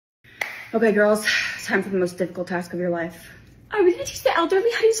Okay, girls, time for the most difficult task of your life. Are we gonna teach the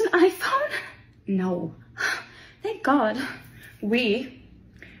elderly how to use an iPhone? No. Thank God. We,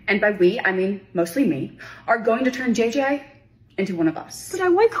 and by we, I mean mostly me, are going to turn JJ into one of us. But I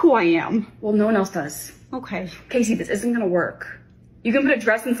like who I am. Well, no one else does. Okay. Casey, this isn't gonna work. You can put a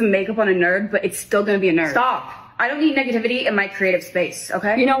dress and some makeup on a nerd, but it's still gonna be a nerd. Stop. I don't need negativity in my creative space,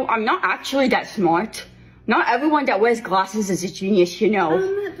 okay? You know, I'm not actually that smart. Not everyone that wears glasses is a genius, you know.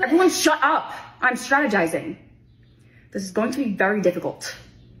 Everyone shut up. I'm strategizing. This is going to be very difficult,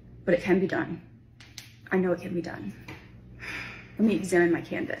 but it can be done. I know it can be done. Let me examine my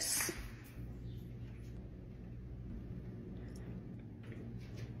canvas.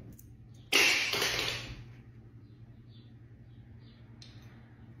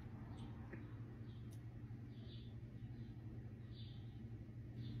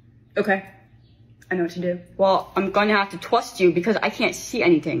 Okay, I know what to do. Well, I'm gonna have to trust you because I can't see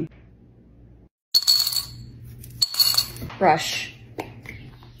anything. Brush.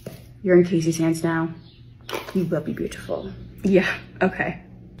 You're in Casey's hands now. You will be beautiful. Yeah, okay.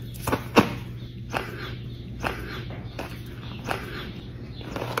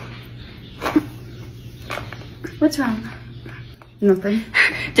 What's wrong? Nothing.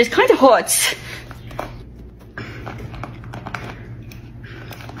 This kind of hurts.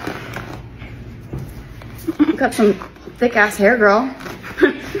 You got some thick ass hair, girl.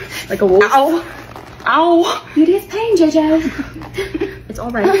 Like a wolf. Ow. Ow. Beauty is pain, JJ. It's all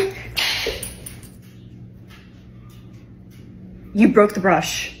right. You broke the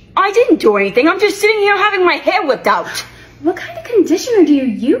brush. I didn't do anything. I'm just sitting here having my hair whipped out. What kind of conditioner do you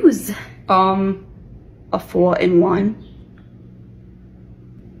use? A 4-in-1.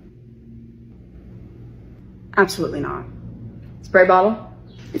 Absolutely not. Spray bottle.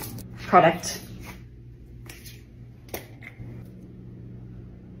 Product.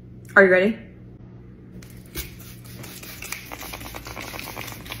 Are you ready?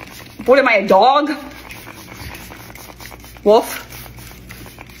 What am I, a dog? Wolf?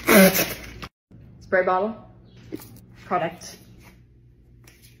 Spray bottle. Product.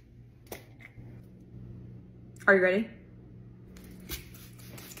 Are you ready?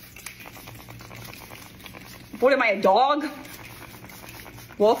 What am I, a dog?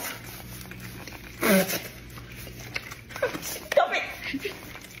 Wolf? Stop it!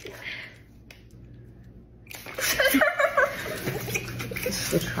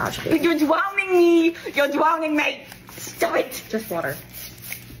 This is a tragedy. You're drowning me! You're drowning me! Stop it! Just water.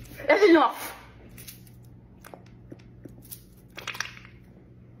 That's enough!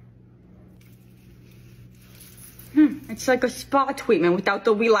 It's like a spa treatment without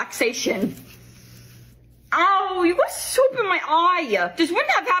the relaxation. Ow, you got soap in my eye. This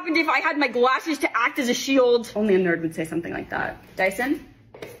wouldn't have happened if I had my glasses to act as a shield. Only a nerd would say something like that. Dyson?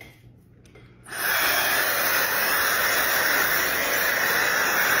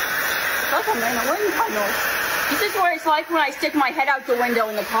 This is what it's like when I stick my head out the window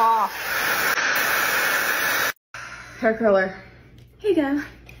in the car. Hair curler. Here you go.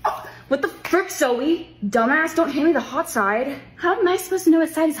 Oh, what the frick, Zoe? Dumbass, don't hand me the hot side. How am I supposed to know what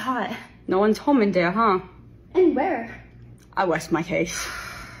side is hot? No one's home in there, huh? And where? I rest my case.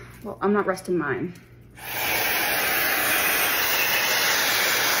 Well, I'm not resting mine.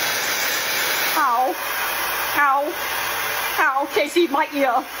 Ow. Ow. Ow. Casey, my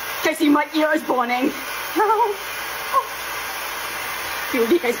ear. Casey, my ear is burning. Ow. Oh.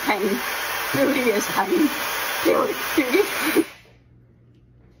 Beauty is pain. Beauty is pain. Beauty.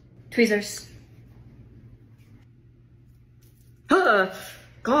 Tweezers.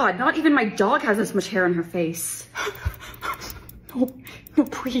 God, not even my dog has this much hair on her face. No, no,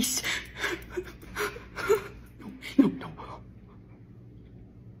 please. No.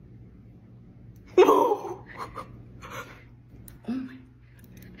 No. Oh my.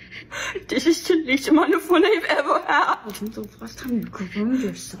 This is the least amount of fun I've ever had. When's the last time you groomed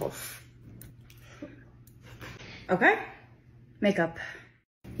yourself? Okay. Makeup.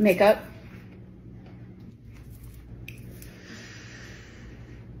 Makeup.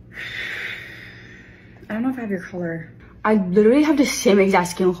 I don't know if I have your color. I literally have the same exact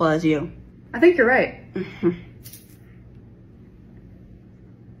skin color as you. I think you're right.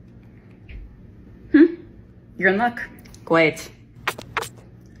 You're in luck. Great.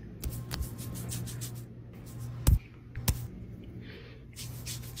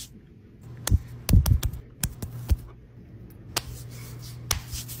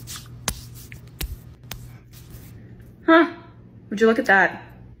 Huh. Would you look at that?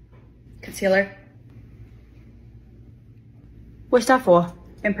 Concealer. What's that for?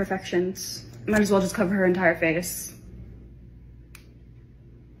 Imperfections. Might as well just cover her entire face.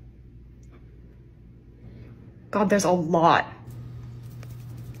 God, there's a lot.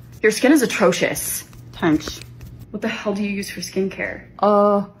 Your skin is atrocious. Thanks. What the hell do you use for skincare?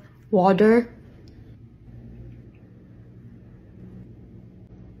 Water.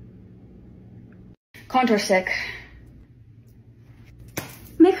 Contour stick.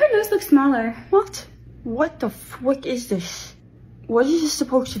 Make her nose look smaller. What? What the frick is this? What is this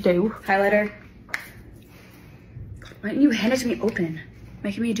supposed to do? Highlighter. God, why didn't you hand it to me open?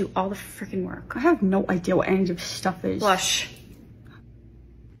 Making me do all the freaking work. I have no idea what any of this stuff is. Blush.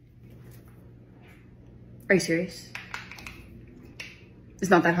 Are you serious? It's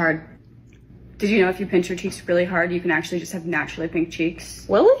not that hard. Did you know if you pinch your cheeks really hard, you can actually just have naturally pink cheeks?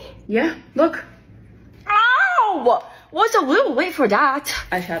 Really? Yeah, look. Ow! Was a little late for that.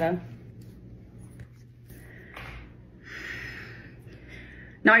 Eyeshadow.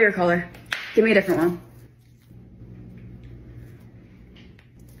 Not your color. Give me a different one.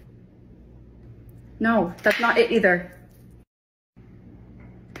 No, that's not it either.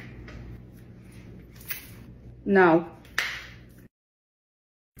 No.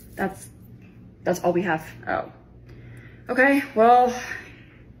 That's all we have. Oh. Okay, well,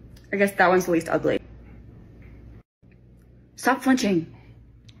 I guess that one's the least ugly. Stop flinching.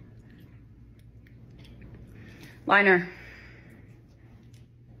 Liner.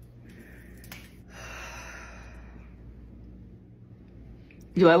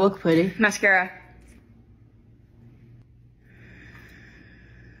 Do I look pretty? Mascara.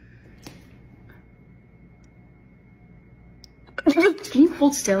 Can you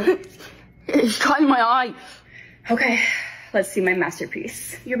hold still? It's caught in my eye. Okay, let's see my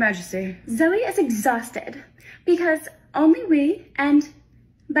masterpiece. Your Majesty. Zoe is exhausted because only we, and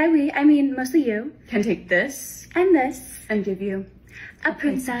by we, I mean mostly you, Can take this and this, and give you. a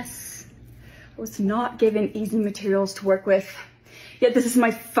princess. I was not given easy materials to work with, yet this is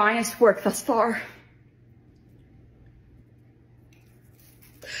my finest work thus far.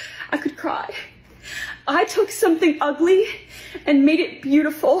 I could cry. I took something ugly and made it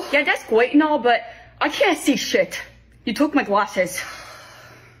beautiful. Yeah, that's great and all, but I can't see shit. You took my glasses.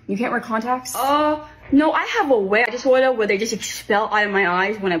 You can't wear contacts? No, I have a way. I just order where they just expel out of my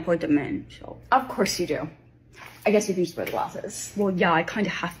eyes when I put them in, so. Of course you do. I guess you can just wear the glasses. Well, yeah, I kind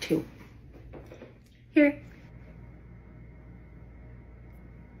of have to. Here.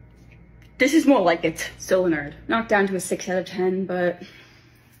 This is more like it. Still a nerd. Knocked down to a 6 out of 10, but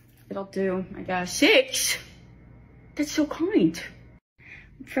it'll do, I guess. 6? That's so kind.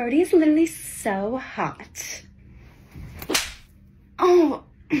 Brody is literally so hot. Oh,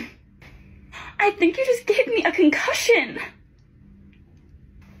 I think you just gave me a concussion.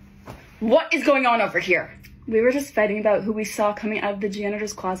 What is going on over here? We were just fighting about who we saw coming out of the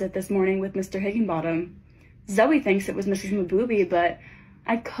janitor's closet this morning with Mr. Higginbottom. Zoe thinks it was Mrs. Mabooby, but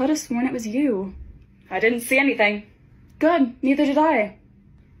I could have sworn it was you. I didn't see anything. Good, neither did I.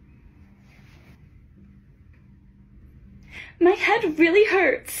 My head really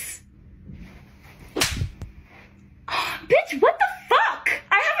hurts. Bitch, what the fuck?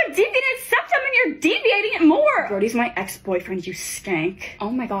 I have a deviated septum and you're deviating it more. Brody's my ex-boyfriend, you skank.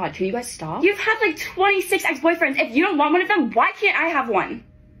 Oh my god, can you guys stop? You've had like 26 ex-boyfriends. If you don't want one of them, why can't I have one?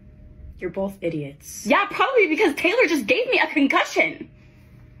 You're both idiots. Yeah, probably because Taylor just gave me a concussion.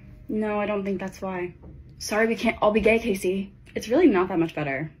 No, I don't think that's why. Sorry we can't all be gay, Casey. It's really not that much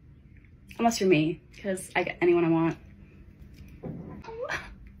better. Unless you're me, because I get anyone I want.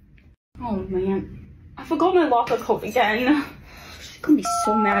 Oh man, I forgot my locker coat again. She's gonna be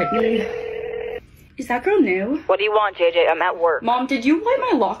so mad at me. Is that girl new? What do you want, JJ? I'm at work. Mom, did you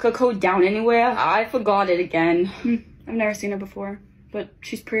write my locker code down anywhere? I forgot it again. I've never seen her before, but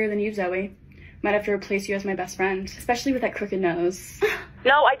she's prettier than you, Zoe. Might have to replace you as my best friend, especially with that crooked nose.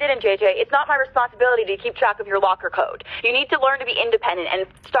 No, I didn't, JJ. It's not my responsibility to keep track of your locker code. You need to learn to be independent and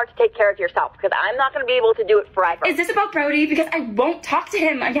start to take care of yourself, because I'm not going to be able to do it forever. Is this about Brody? Because I won't talk to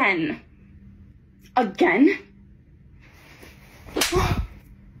him again. Again?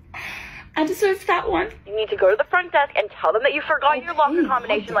 I deserve that one. You need to go to the front desk and tell them that you forgot your locker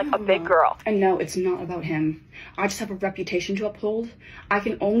combination like a big girl. And no, it's not about him. I just have a reputation to uphold. I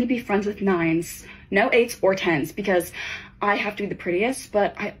can only be friends with 9s, no 8s or 10s, because I have to be the prettiest,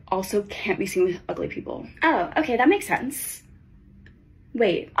 but I also can't be seen with ugly people. Oh, okay, that makes sense.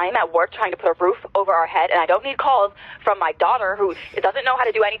 Wait. I am at work trying to put a roof over our head, and I don't need calls from my daughter who doesn't know how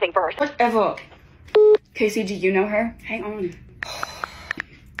to do anything for herself. Whatever. Casey, do you know her? Hang on.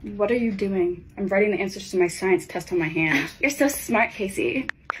 What are you doing? I'm writing the answers to my science test on my hand. You're so smart, Casey.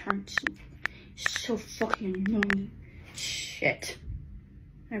 So fucking annoying. Shit.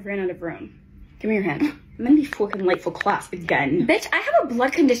 I ran out of room. Give me your hand. I'm gonna be fucking late for class again. Bitch, I have a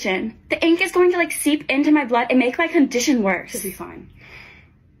blood condition. The ink is going to like seep into my blood and make my condition worse. Should be fine.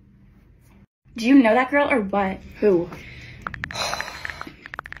 Do you know that girl or what? Who?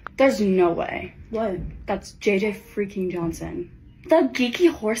 There's no way. What? That's JJ freaking Johnson. The geeky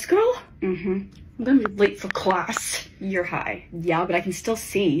horse girl? Mm-hmm. I'm gonna be late for class. You're high. Yeah, but I can still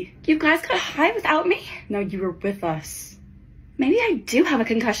see. You guys got high without me? No, you were with us. Maybe I do have a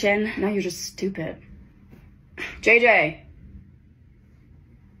concussion. No, you're just stupid. JJ.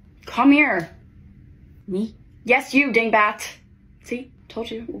 Come here. Me? Yes, you, dingbat. See? Told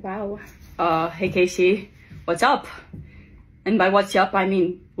you. Wow. Hey Casey. What's up? And by what's up, I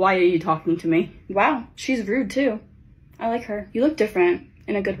mean, why are you talking to me? Wow, she's rude too. I like her. You look different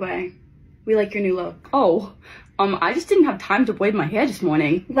in a good way. We like your new look. Oh, I just didn't have time to braid my hair this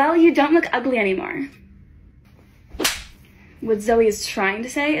morning. Well, you don't look ugly anymore. What Zoe is trying to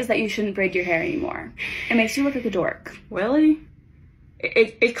say is that you shouldn't braid your hair anymore. It makes you look like a dork. Really?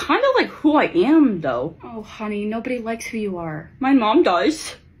 It's kind of like who I am, though. Oh, honey, nobody likes who you are. My mom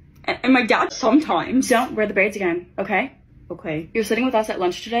does. And my dad sometimes. Don't wear the braids again, okay? Okay. You're sitting with us at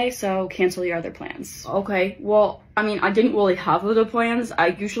lunch today, so cancel your other plans. Okay, well, I mean, I didn't really have other plans. I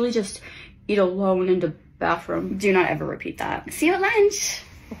usually just eat alone in the bathroom. Do not ever repeat that. See you at lunch.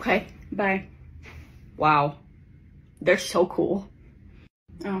 Okay. Bye. Wow. They're so cool.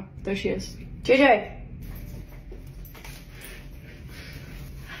 Oh, there she is. JJ.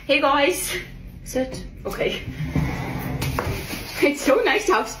 Hey guys. Sit. Okay. It's so nice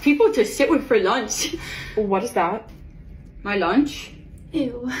to have people to sit with for lunch. What is that? My lunch?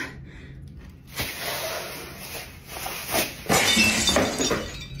 Ew.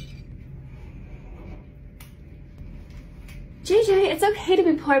 JJ, it's okay to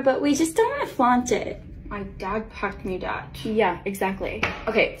be poor, but we just don't want to flaunt it. My dad packed me that. Yeah, exactly.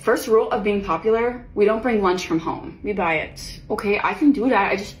 Okay, first rule of being popular, we don't bring lunch from home. We buy it. Okay, I can do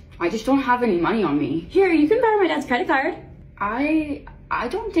that. I just don't have any money on me. Here, you can borrow my dad's credit card. I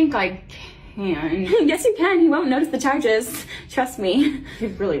don't think I can. Yes, you can. He won't notice the charges. Trust me. He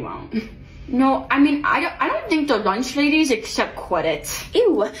really won't. No, I mean, I don't think the lunch ladies accept credit.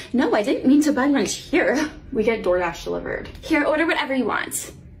 Ew. No, I didn't mean to buy lunch here. We get DoorDash delivered. Here, order whatever you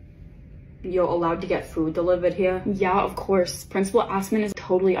want. You're allowed to get food delivered here? Yeah, of course. Principal Asman is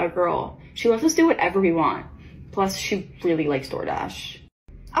totally our girl. She lets us do whatever we want. Plus, she really likes DoorDash.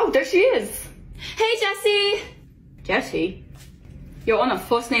 Oh, there she is. Hey, Jessie. Jessie? You're on a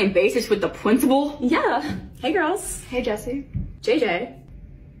first name basis with the principal? Yeah. Hey, girls. Hey, Jessie. JJ,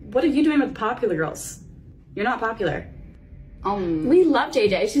 what are you doing with the popular girls? You're not popular. We love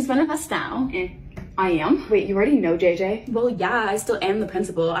JJ. She's one of us now. I am? Wait, you already know JJ? Well, yeah, I still am the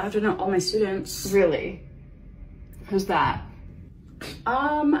principal. I have to know all my students. Really? Who's that?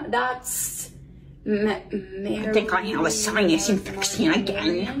 That's... I think I have a sinus infection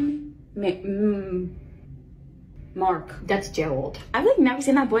again. Mark. That's Gerald. I've like never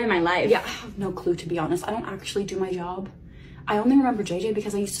seen that boy in my life. Yeah, I have no clue, to be honest. I don't actually do my job. I only remember JJ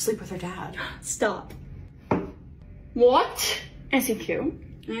because I used to sleep with her dad. Stop. What? Is he cute?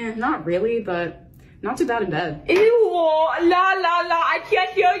 Not really, but not too bad in bed. Ew, la la la, I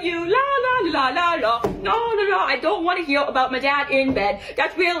can't hear you. La la la la la. No, I don't want to hear about my dad in bed.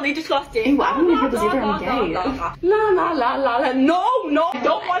 That's really disgusting. Ew, I don't hear this either, I'm gay. La la la la la. No, I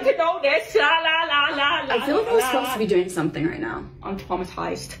don't want to know this. La la la la la. I feel like I'm supposed to be doing something right now. I'm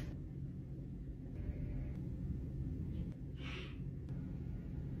traumatized.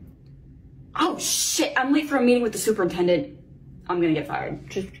 Oh shit, I'm late for a meeting with the superintendent. I'm gonna get fired.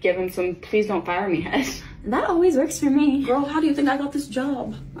 Just give him some please don't fire me head. That always works for me. Girl, how do you think I got this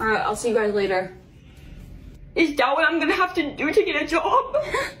job? Alright, I'll see you guys later. Is that what I'm gonna have to do to get a job?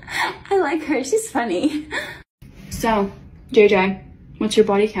 I like her, she's funny. So, JJ, what's your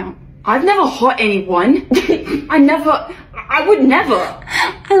body count? I've never hurt anyone. I would never.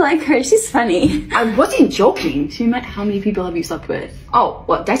 I like her, she's funny. I wasn't joking. She meant how many people have you slept with? Oh,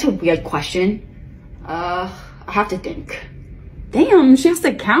 well, that's a weird question. I have to think. Damn, she has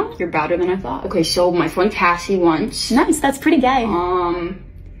to count? You're better than I thought. Okay, so my friend Cassie once. Nice, that's pretty gay.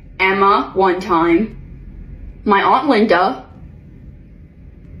 Emma one time. My Aunt Linda.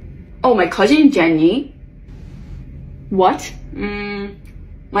 Oh, my cousin Jenny. What?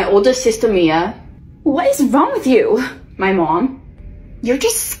 My older sister Mia. What is wrong with you? My mom. You're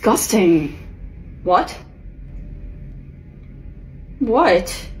disgusting. What?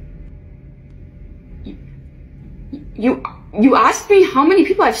 What? You asked me how many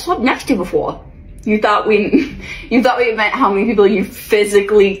people I've slept next to before. You thought we meant how many people you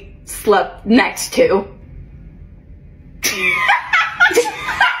physically slept next to.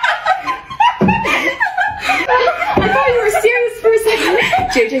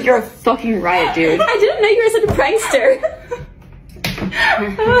 JJ, you're a fucking riot, dude. I didn't know you were such a prankster.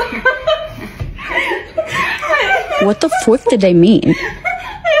 What the fuck did they mean?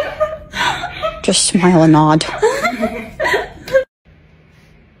 Just smile and nod.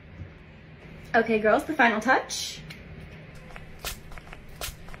 Okay, girls, the final touch.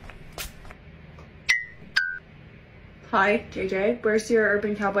 Hi, JJ. Where's your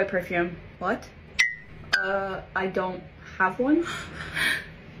Urban Cowboy perfume? What? I don't have one.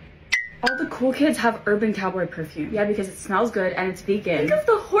 All the cool kids have Urban Cowboy perfume. Yeah, because it smells good and it's vegan. Think of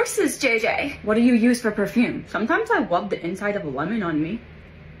the horses, JJ. What do you use for perfume? Sometimes I rub the inside of a lemon on me.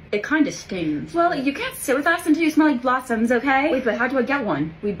 It kind of stings. Well, you can't sit with us until you smell like blossoms, okay? Wait, but how do I get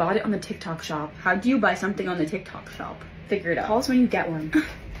one? We bought it on the TikTok shop. How do you buy something on the TikTok shop? Figure it out. Call us when you get one.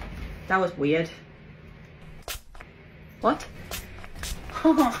 That was weird. What?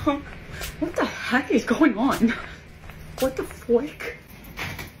 What the heck is going on? What the fuck?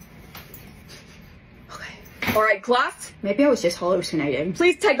 Okay. Alright, class. Maybe I was just hallucinating.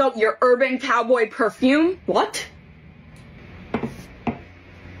 Please take out your Urban Cowboy perfume. What?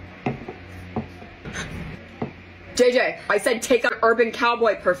 JJ, I said take out Urban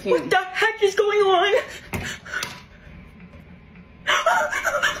Cowboy perfume. What the heck is going on?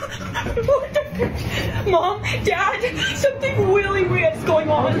 What the heck? Mom, Dad, something really weird is going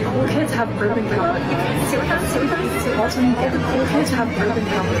on. The cool kids have Urban Cowboy. You can't sit with us, Also, all the cool kids have Urban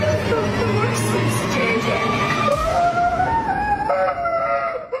Cowboy. Horses, JJ.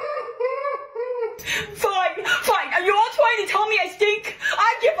 Fine. Are you all trying to tell me I stink?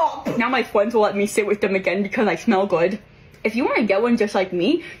 I give up. Now my friends will let me sit with them again because I smell good. If you want to get one just like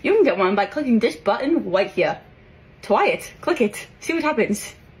me, you can get one by clicking this button right here. Try it. Click it. See what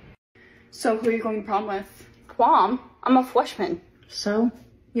happens. So, who are you going to prom with? Prom? I'm a freshman. So?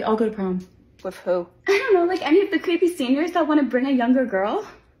 We all go to prom. With who? I don't know, like any of the creepy seniors that want to bring a younger girl.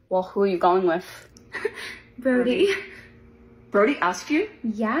 Well, who are you going with? Brody. Brody asked you?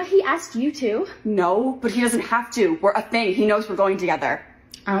 Yeah, he asked you to. No, but he doesn't have to. We're a thing. He knows we're going together.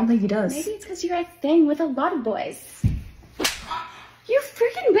 I don't think he does. Maybe it's because you're a thing with a lot of boys. You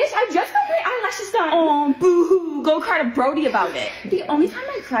freaking bitch, I just got my eyelashes done. Oh, boo-hoo. Go cry to Brody about it. The only time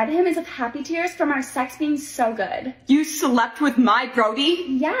I cry to him is of happy tears from our sex being so good. You slept with my Brody?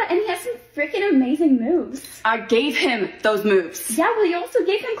 Yeah, and he has some freaking amazing moves. I gave him those moves. Yeah, well, you also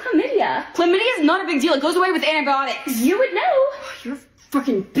gave him chlamydia. Chlamydia is not a big deal. It goes away with antibiotics. You would know. You're a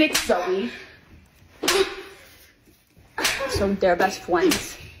freaking bitch, Zoe. So they're best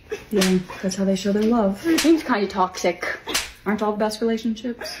friends. Yeah, that's how they show their love. Seems kind of toxic. Aren't all the best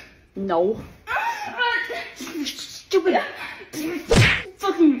relationships? No. Stupid.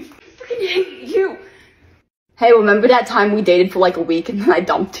 Fucking hate you. Hey, remember that time we dated for like a week and then I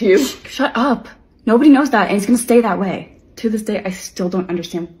dumped you? Shut up. Nobody knows that and it's gonna stay that way. To this day, I still don't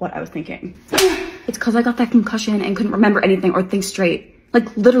understand what I was thinking. It's cause I got that concussion and couldn't remember anything or think straight.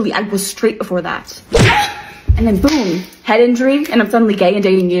 Like literally, I was straight before that. And then boom, head injury and I'm suddenly gay and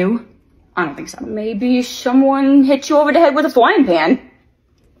dating you. I don't think so. Maybe someone hit you over the head with a frying pan.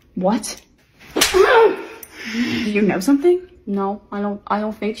 What? Do you know something? No, I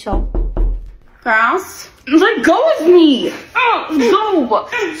don't think so. Girls, let go of me! Oh, go!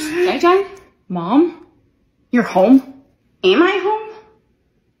 JJ? Mom? You're home? Am I home?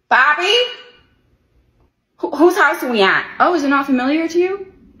 Bobby? Whose house are we at? Oh, is it not familiar to you?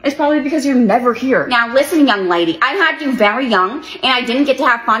 It's probably because you're never here. Now listen, young lady, I had you very young and I didn't get to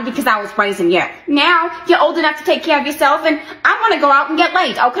have fun because I was raising you. Now you're old enough to take care of yourself and I want to go out and get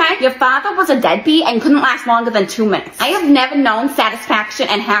laid, okay? Your father was a deadbeat and couldn't last longer than 2 minutes. I have never known satisfaction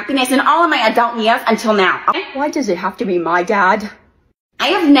and happiness in all of my adult years until now. Okay? Why does it have to be my dad? I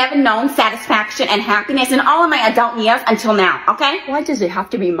have never known satisfaction and happiness in all of my adult years until now, okay? Why does it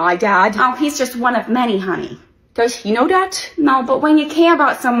have to be my dad? Oh, he's just one of many, honey. Does he know that? No, but when you care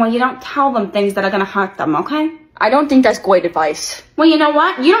about someone, you don't tell them things that are gonna hurt them, okay? I don't think that's great advice. Well, you know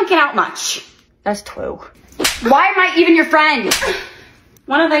what? You don't get out much. That's true. Why am I even your friend?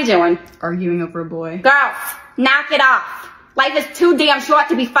 What are they doing? Arguing over a boy. Girls, knock it off. Life is too damn short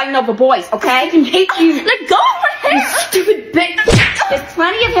to be fighting over boys, okay? I can hate you. Let go of my hair! You stupid bitch! There's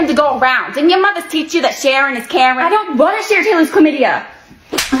plenty of him to go around. Didn't your mother teach you that sharing is caring? I don't want to share Taylor's chlamydia.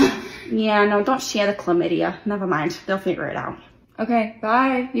 Yeah, no, don't share the chlamydia. Never mind. They'll figure it out. Okay,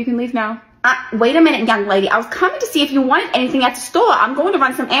 bye. You can leave now. Wait a minute, young lady. I was coming to see if you wanted anything at the store. I'm going to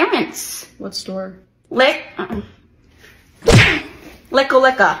run some errands. What store? Liquor.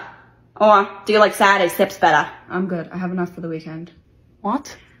 Or do you like Saturday sips better? I'm good. I have enough for the weekend.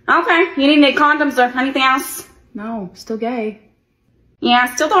 What? Okay. You need any condoms or anything else? No, still gay.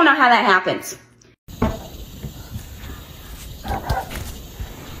 Yeah, still don't know how that happens.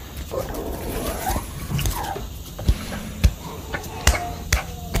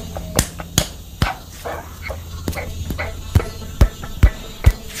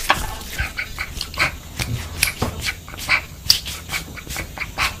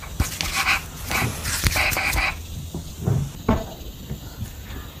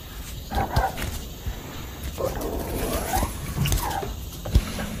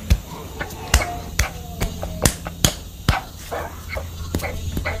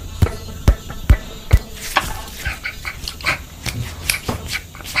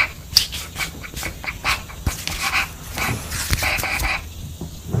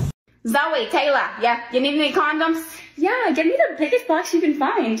 Zoe, Taylor, yeah, you need any condoms? Yeah, get me the biggest box you can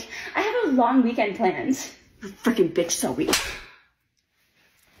find. I have a long weekend planned. Freaking bitch, Zoe.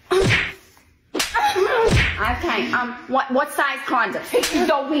 Okay, what size condoms?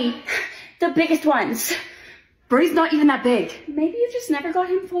 Zoe, the biggest ones. Brody's not even that big. Maybe you just never got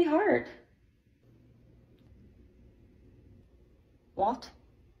him fully hard. What?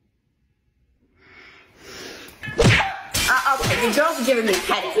 Okay, the girls are giving me a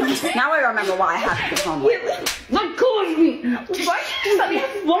headache. Now I remember why I have to go home late. Let go of me! Why did you let me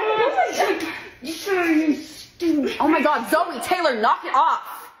have one? Oh my god, Zoe, Taylor, knock it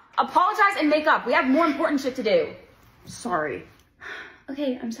off. Apologize and make up. We have more important shit to do. Sorry.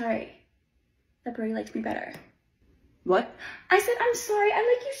 Okay, I'm sorry. That Brody likes me better. What? I said I'm sorry. I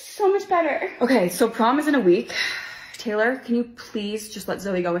like you so much better. Okay, so prom is in a week. Taylor, can you please just let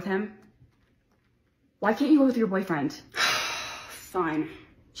Zoe go with him? Why can't you go with your boyfriend? Fine.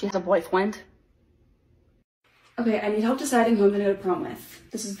 She has a boyfriend. Okay, I need help deciding who I'm gonna go to prom with.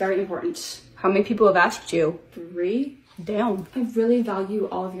 This is very important. How many people have asked you? 3? Damn. I really value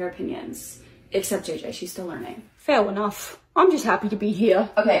all of your opinions. Except JJ, she's still learning. Fair enough. I'm just happy to be here.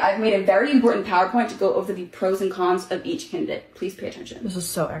 Okay, I've made a very important PowerPoint to go over the pros and cons of each candidate. Please pay attention. This is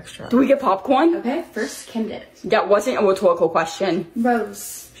so extra. Do we get popcorn? Okay, first candidate. That wasn't a rhetorical question.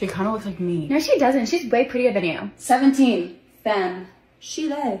 Rose. She kind of looks like me. No, she doesn't. She's way prettier than you. 17. Femme.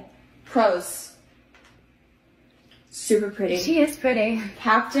 Chile. Pros. Super pretty. She is pretty.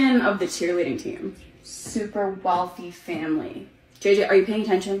 Captain of the cheerleading team. Super wealthy family. JJ, are you paying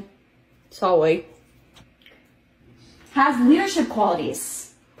attention? Sorry. Has leadership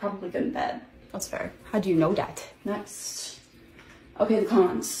qualities. Probably good in bed. That's fair. How do you know that? Next. Okay, the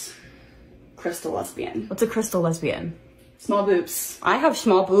cons. Crystal lesbian. What's a crystal lesbian? Small boobs. I have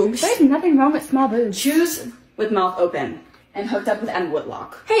small boobs. There's nothing wrong with small boobs. Shoes with mouth open. And hooked up with Emma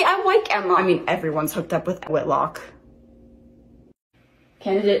Whitlock. Hey, I like Emma. I mean, everyone's hooked up with Whitlock.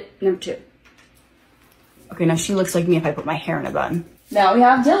 Candidate number 2. Okay, now she looks like me if I put my hair in a bun. Now we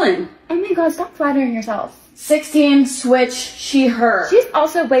have Dylan. Oh my god, stop flattering yourself. 16, switch, she, her. She's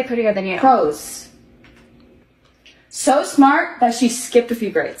also way prettier than you. Pros. So smart that she skipped a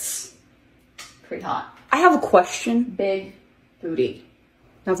few grades. Pretty hot. I have a question. Big booty.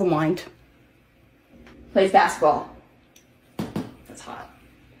 Never mind. Plays basketball. That's hot.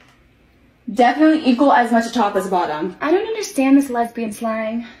 Definitely equal as much a top as a bottom. I don't understand this lesbian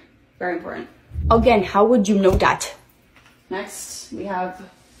slang. Very important. Again, how would you know that? Next, we have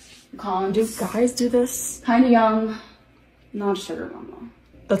cons. Do guys do this? Kinda young. Not a sugar mama.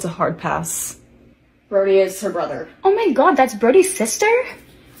 That's a hard pass. Brody is her brother. Oh my god, that's Brody's sister?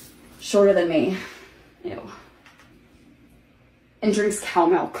 Shorter than me. Ew. And drinks cow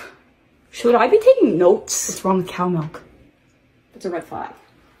milk. Should I be taking notes? What's wrong with cow milk? That's a red flag.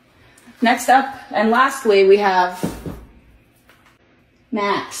 Next up, and lastly, we have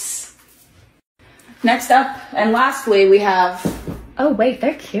Max. Next up, and lastly, we have Oh wait,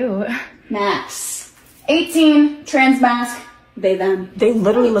 they're cute. Max. 18, trans mask, they, them. They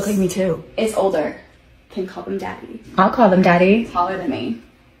literally look like me too. Is older. Can call them daddy. I'll call them daddy. Taller than me.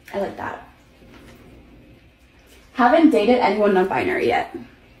 I like that. Haven't dated anyone non-binary yet.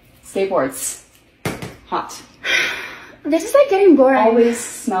 Skateboards. Hot. This is like getting boring. Always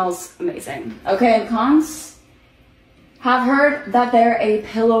smells amazing. Okay, and cons? Have heard that they're a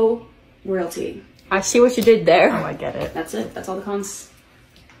pillow royalty. I see what you did there. Oh, I get it. That's it. That's all the cons.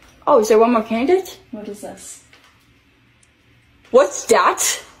 Oh, is there one more candidate? What is this? What's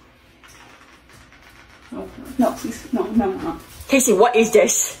that? No, no, please. No, no, no. Casey, what is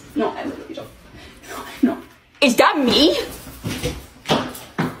this? No, I literally don't. No, no. Is that me?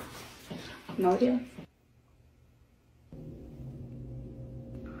 No idea.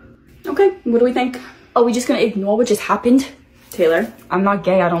 Okay, what do we think? Are we just gonna ignore what just happened? Taylor. I'm not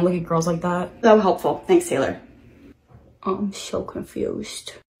gay. I don't look at girls like that. So helpful. Thanks, Taylor. I'm so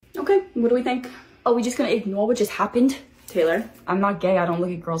confused. Okay, what do we think? Are we just gonna ignore what just happened? Taylor. I'm not gay. I don't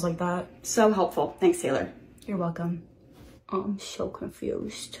look at girls like that. So helpful. Thanks, Taylor. You're welcome. I'm so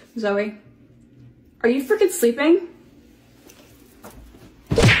confused. Zoe. Are you freaking sleeping?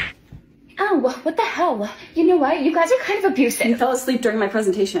 Oh, what the hell? You know what? You guys are kind of You abusive. fell asleep during my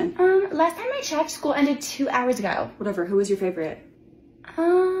presentation. Last time I checked, school ended 2 hours ago. Whatever, who was your favorite?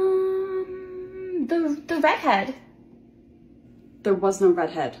 The redhead. There was no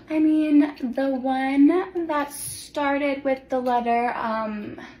redhead. I mean, the one that started with the letter,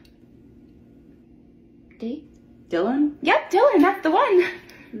 D? Dylan? Yep, Dylan, that's the one.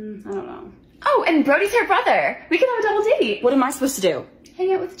 I don't know. Oh, and Brody's her brother. We can have a double date. What am I supposed to do?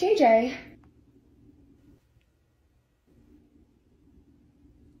 Hang out with JJ.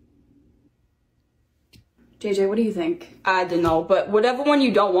 JJ, what do you think? I don't know, but whatever one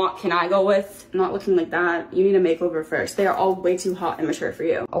you don't want, can I go with? Not looking like that. You need a makeover first. They are all way too hot and mature for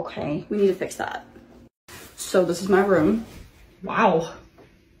you. Okay. We need to fix that. So this is my room. Wow.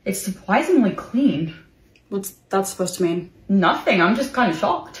 It's surprisingly clean. What's that supposed to mean? Nothing. I'm just kind of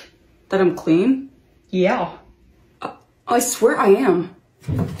shocked. That I'm clean? Yeah. I swear I am.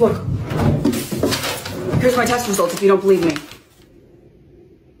 Look. Here's my test results if you don't believe me.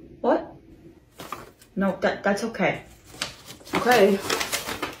 What? No, that's okay. Okay.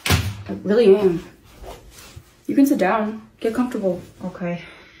 I really am. You can sit down. Get comfortable. Okay.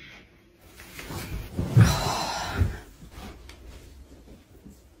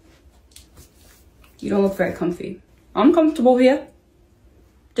 You don't look very comfy. I'm comfortable here.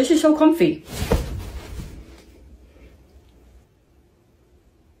 This is so comfy.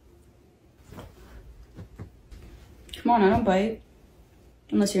 Come on, I don't bite.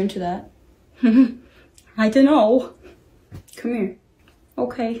 Unless you're into that. I don't know. Come here.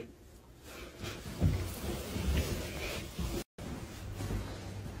 Okay.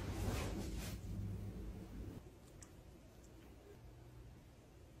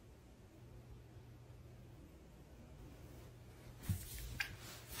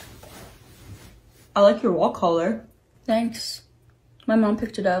 I like your wall color. Thanks. My mom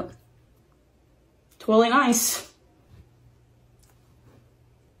picked it out. It's really nice.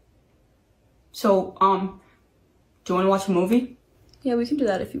 So, do you want to watch a movie? Yeah, we can do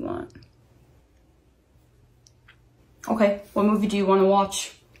that if you want. Okay, what movie do you want to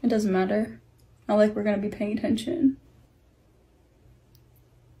watch? It doesn't matter. Not like we're gonna be paying attention.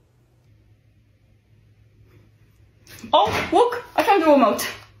 Oh, look! I found the remote.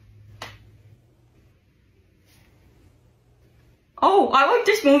 Oh, I like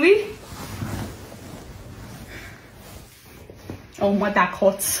this movie. Oh, my back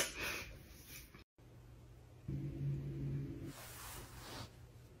hurts.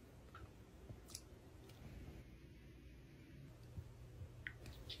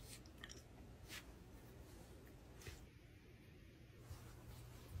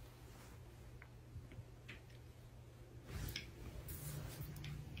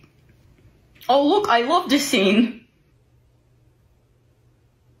 Oh, look, I love this scene.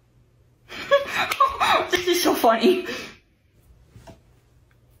 This is so funny.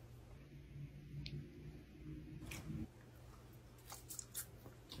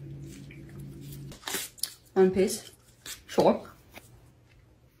 One piece. Sure.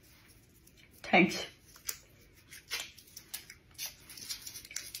 Thanks.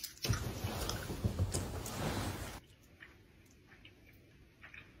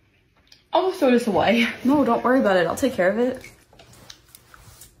 I'll throw this away. No, don't worry about it. I'll take care of it.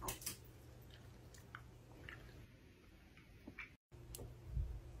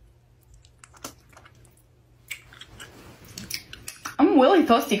 I'm really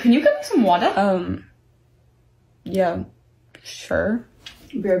thirsty. Can you get me some water? Yeah, sure.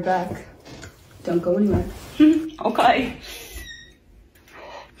 Be right back. Don't go anywhere. Okay.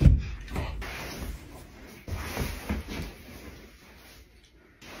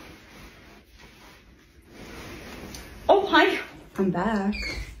 Oh, hi. I'm back.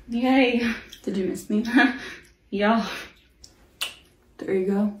 Yay. Did you miss me? Yeah. There you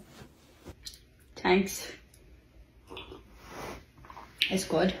go. Thanks. It's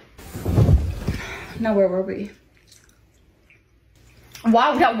good. Now where were we?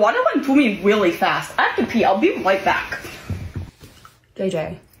 Wow, that water went through me really fast. I have to pee. I'll be right back.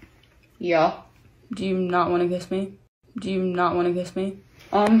 JJ, Yeah. do you not want to kiss me? Do you not want to kiss me?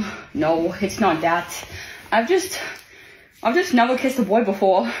 No, it's not that. I've just never kissed a boy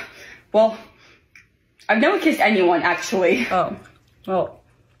before. Well, I've never kissed anyone, actually. Oh, well,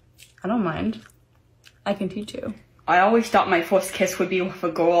 I don't mind. I can teach you. I always thought my first kiss would be with a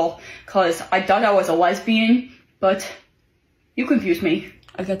girl, cause I thought I was a lesbian, but you confused me.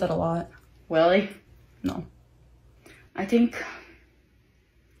 I get that a lot. Really? No. I think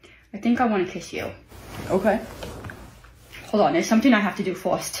I want to kiss you. Okay. Hold on, there's something I have to do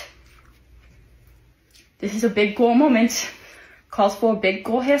first. This is a big girl moment. Calls for a big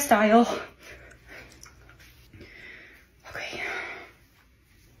girl hairstyle. Okay.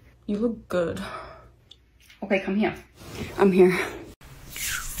 You look good. Okay, come here. I'm here.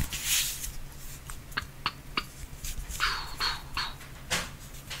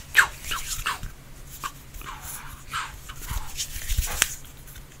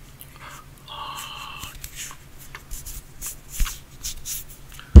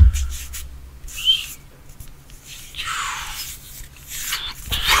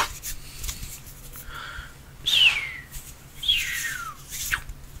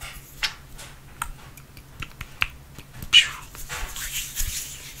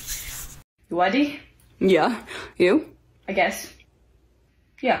 You ready? Yeah. You? I guess.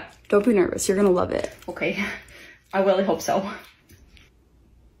 Yeah. Don't be nervous. You're gonna love it. Okay. I really hope so.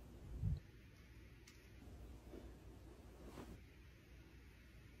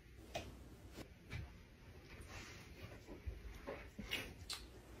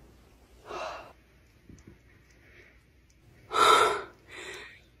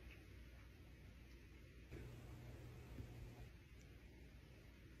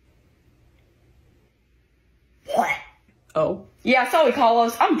 Oh. Yeah, sorry,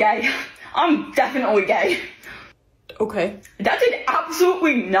 Carlos. I'm gay. I'm definitely gay. Okay. That did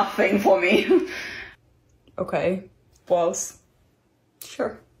absolutely nothing for me. Okay. Well,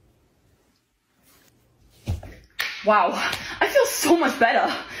 sure. Wow, I feel so much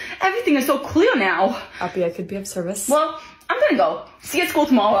better. Everything is so clear now. Happy I could be of service. Well, I'm gonna go. See you at school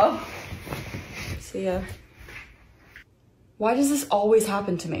tomorrow. See ya. Why does this always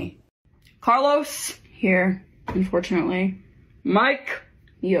happen to me? Carlos. Here, unfortunately. Mike.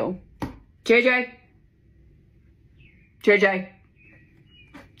 You. JJ. JJ.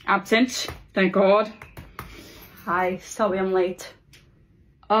 Absent. Thank God. Hi, sorry I'm late.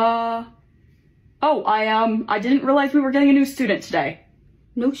 Oh, I didn't realize we were getting a new student today.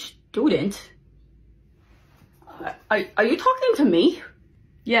 New student? Are you talking to me?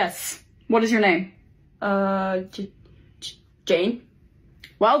 Yes. What is your name? Jane?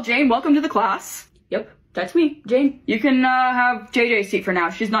 Well, Jane, welcome to the class. Yep, that's me, Jane. You can, have JJ's seat for now.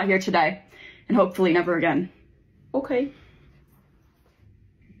 She's not here today. And hopefully never again. Okay.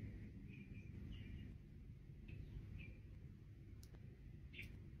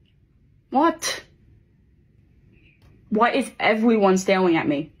 What? Why is everyone staring at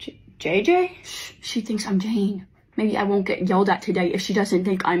me? JJ? She thinks I'm Jane. Maybe I won't get yelled at today if she doesn't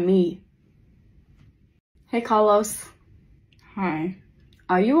think I'm me. Hey, Carlos. Hi.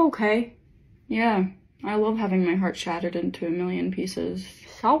 Are you okay? Yeah, I love having my heart shattered into a million pieces.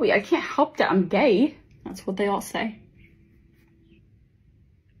 Sorry, I can't help that I'm gay. That's what they all say.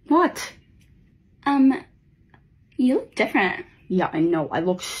 What? You look different. Yeah, I know. I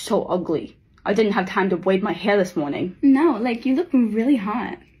look so ugly. I didn't have time to braid my hair this morning. No, like, you look really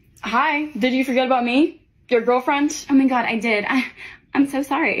hot. Hi, did you forget about me? Your girlfriend? Oh my god, I did. I'm so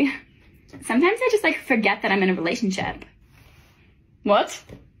sorry. Sometimes I just, like, forget that I'm in a relationship. What?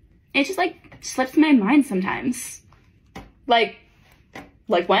 It just, like, slips my mind sometimes. Like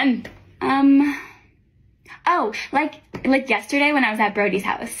when? Oh, like yesterday when I was at Brody's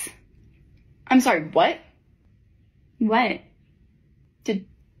house. I'm sorry, what? What?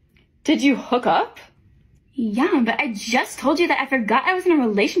 Did you hook up? Yeah, but I just told you that I forgot I was in a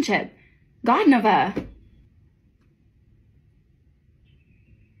relationship. God, Nova.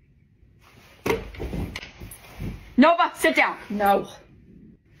 Nova, sit down. No.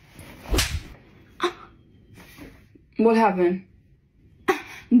 What happened?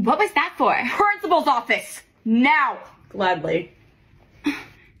 What was that for? Principal's office! Now! Gladly.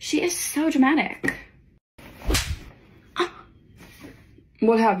 She is so dramatic.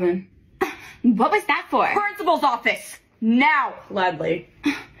 What happened? What was that for? Principal's office! Now! Gladly.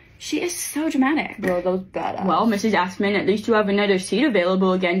 She is so dramatic. Bro, that was badass. Well, Mrs. Axman, at least you have another seat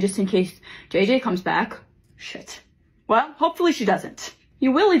available again just in case JJ comes back. Shit. Well, hopefully she doesn't.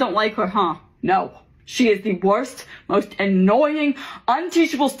 You really don't like her, huh? No. She is the worst, most annoying,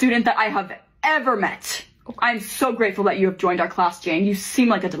 unteachable student that I have ever met. I'm so grateful that you have joined our class, Jane. You seem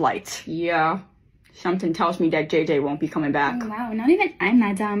like a delight. Yeah. Something tells me that JJ won't be coming back. Oh, wow, not even I'm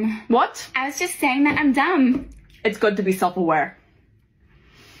that dumb. What? I was just saying that I'm dumb. It's good to be self-aware.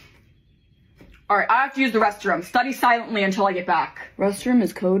 Alright, I have to use the restroom. Study silently until I get back. Restroom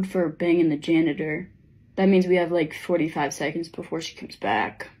is code for banging the janitor. That means we have like 45 seconds before she comes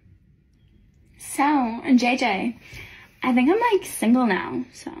back. So, JJ, I think I'm, like, single now,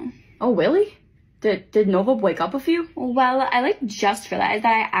 so. Oh, really? Did Nova wake up with you? Well, I, like, just realized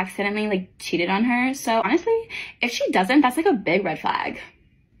that I accidentally, like, cheated on her. So, honestly, if she doesn't, that's, like, a big red flag.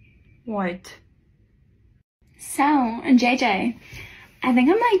 What? So, JJ, I think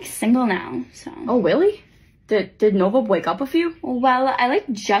I'm, like, single now, so. Oh, really? Did Nova wake up with you? Well, I,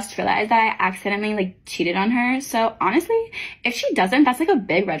 like, just realized that I accidentally, like, cheated on her. So, honestly, if she doesn't, that's, like, a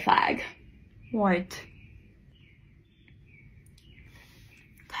big red flag. What?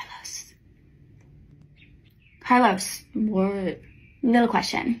 Carlos. What? Little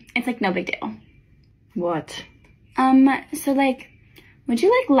question. It's, like, no big deal. What? So, like, would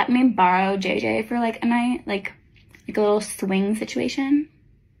you, like, let me borrow JJ for, like, a night? Like a little swing situation?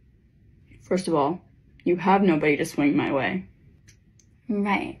 First of all, you have nobody to swing my way.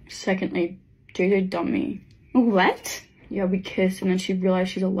 Right. Secondly, JJ dumped me. What? Yeah, we kissed and then she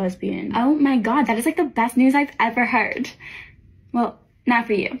realized she's a lesbian. Oh my god, that is like the best news I've ever heard. Well, not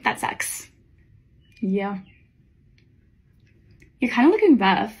for you. That sucks. Yeah. You're kind of looking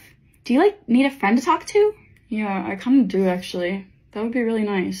rough. Do you like need a friend to talk to? Yeah, I kind of do actually. That would be really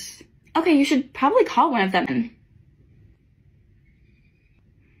nice. Okay, you should probably call one of them.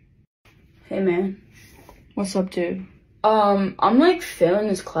 Hey man. What's up, dude? I'm like failing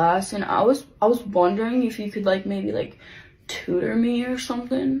this class and I was wondering if you could like maybe like tutor me or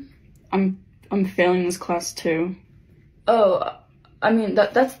something. I'm failing this class too. Oh, I mean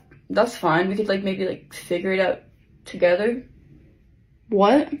that's fine. We could like maybe like figure it out together.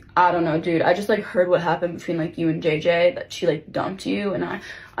 What? I don't know, dude. I just like heard what happened between like you and JJ, that she like dumped you, and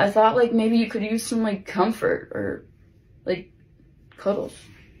I thought like maybe you could use some like comfort or like cuddles.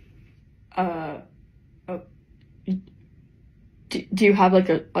 Do you have like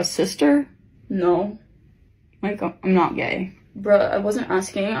a sister? No. Like I'm not gay. Bruh, I wasn't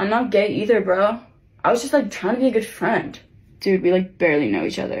asking. I'm not gay either, bro. I was just like trying to be a good friend. Dude, we like barely know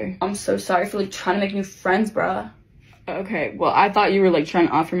each other. I'm so sorry for like trying to make new friends, bruh. Okay, well, I thought you were like trying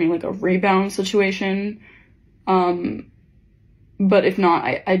to offer me like a rebound situation. But if not,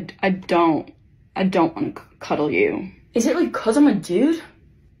 I don't want to cuddle you. Is it like 'cause I'm a dude?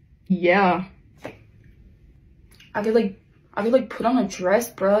 Yeah. I could like put on a dress,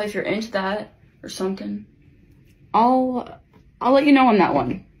 bro, if you're into that or something. I'll let you know on that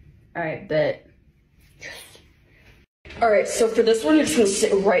one. All right, bet. Yes. All right, so for this one, you're just gonna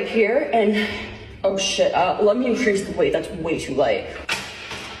sit right here and, oh shit, let me increase the weight. That's way too light.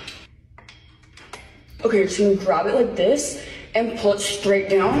 Okay, you're just gonna grab it like this and pull it straight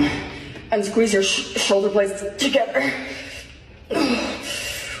down and squeeze your shoulder blades together.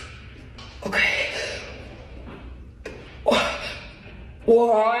 Okay.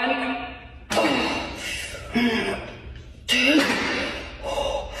 1, 2,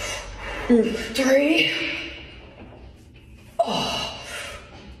 3. Oh.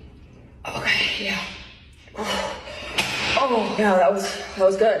 Okay, yeah. Oh, yeah, that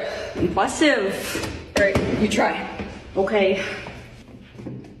was good. Impressive. All right, you try. Okay.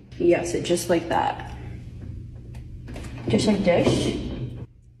 Yes, it just like that. Just like this.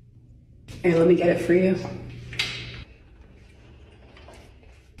 Here, let me get it for you.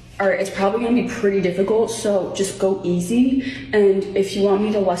 All right, it's probably gonna be pretty difficult, so just go easy. And if you want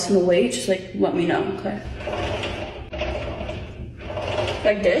me to lessen the weight, just like let me know, okay?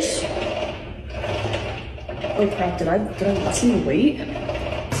 Like this. Oh crap, did I lessen the weight?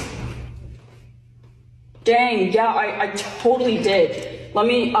 Dang, yeah, I totally did. Let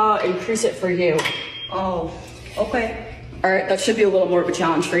me increase it for you. Oh, okay. All right, that should be a little more of a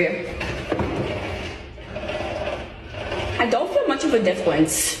challenge for you. I don't feel much of a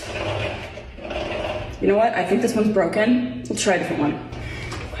difference. You know what? I think this one's broken. Let's try a different one.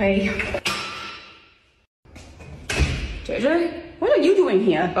 Okay. JJ? What are you doing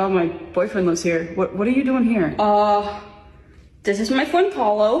here? Oh, my boyfriend lives here. What are you doing here? This is my friend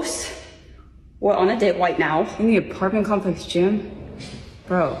Carlos. We're on a date right now. In the apartment complex gym?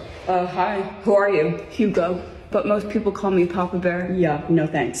 Bro. Hi. Who are you? Hugo. But most people call me Papa Bear. Yeah, no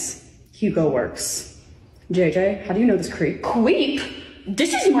thanks. Hugo works. JJ, how do you know this creep? Creep?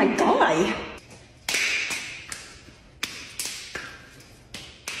 This is my guy.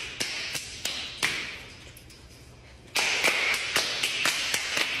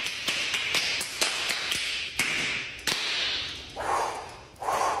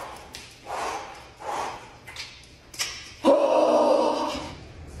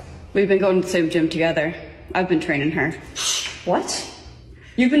 We've been going to the same gym together. I've been training her. What?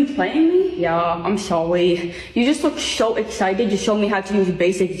 You've been playing me? Yeah, I'm sorry. You just look so excited to show me how to use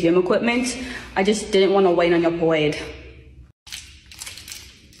basic gym equipment. I just didn't want to wait on your parade.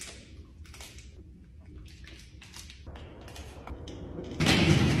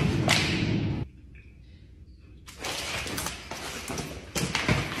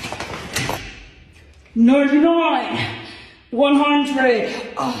 $99, 100.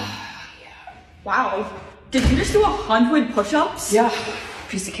 Oh, yeah. Wow. Did you just do 100 push-ups? Yeah.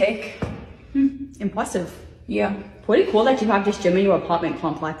 Piece of cake. Impressive. Yeah. Pretty cool that you have this gym in your apartment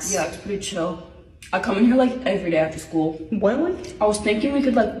complex. Yeah, it's pretty chill. I come in here like every day after school. Really? I was thinking we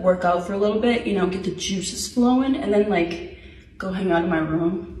could like work out for a little bit, you know, get the juices flowing, and then like go hang out in my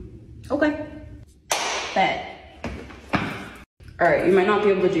room. Okay. Bet. Alright, you might not be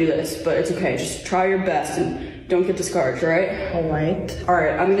able to do this, but it's okay. Just try your best and don't get discouraged, alright? Alright.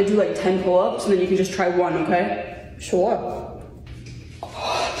 Alright, I'm gonna do like 10 pull-ups and then you can just try one, okay? Sure.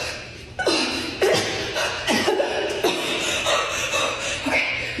 Okay,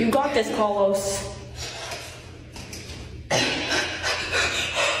 you got this, Carlos.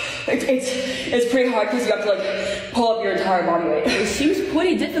 It's pretty hard because you have to like pull up your entire body weight. It seems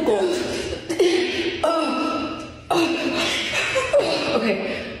pretty difficult.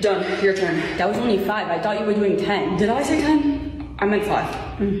 Okay, done. Your turn. That was only 5. I thought you were doing 10. Did I say 10? I meant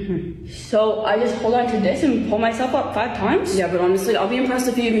 5. So I just hold on to this and pull myself up 5 times? Yeah, but honestly, I'll be impressed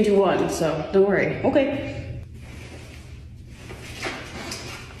if you even do 1, so don't worry. Okay.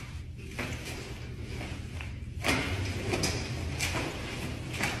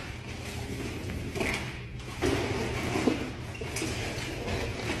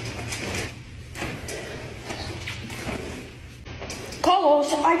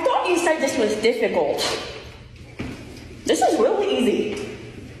 Carlos, I thought you said this was difficult. This is really easy.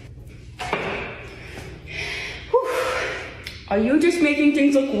 Whew. Are you just making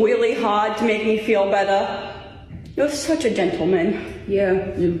things look really hard to make me feel better? You're such a gentleman.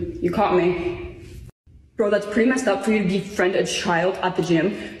 Yeah, you caught me. Bro, that's pretty messed up for you to befriend a child at the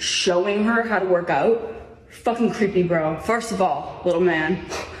gym, showing her how to work out. Fucking creepy, bro. First of all, little man,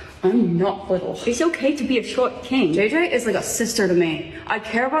 I'm not little. It's okay to be a short king. JJ is like a sister to me. I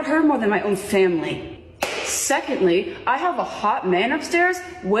care about her more than my own family. Secondly, I have a hot man upstairs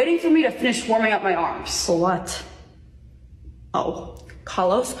waiting for me to finish warming up my arms. For what? Oh,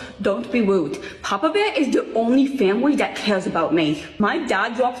 Carlos, don't be rude. Papa Bear is the only family that cares about me. My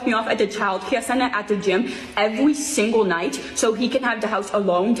dad drops me off at the childcare center at the gym every single night so he can have the house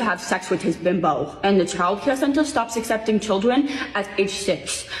alone to have sex with his bimbo. And the childcare center stops accepting children at age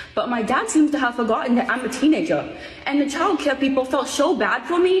 6. But my dad seems to have forgotten that I'm a teenager. And the childcare people felt so bad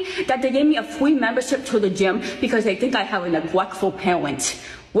for me that they gave me a free membership to the gym because they think I have a neglectful parent.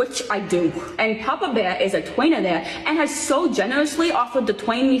 Which I do. And Papa Bear is a trainer there and has so generously offered to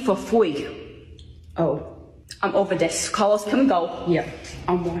train me for free. Oh, I'm over this. Carlos, can we go? Yeah,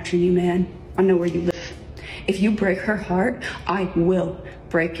 I'm watching you, man. I know where you live. If you break her heart, I will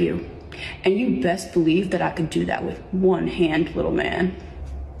break you. And you best believe that I could do that with one hand, little man.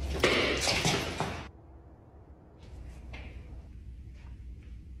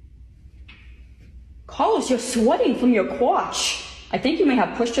 Carlos, you're sweating from your crotch. I think you may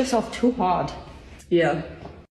have pushed yourself too hard. Yeah,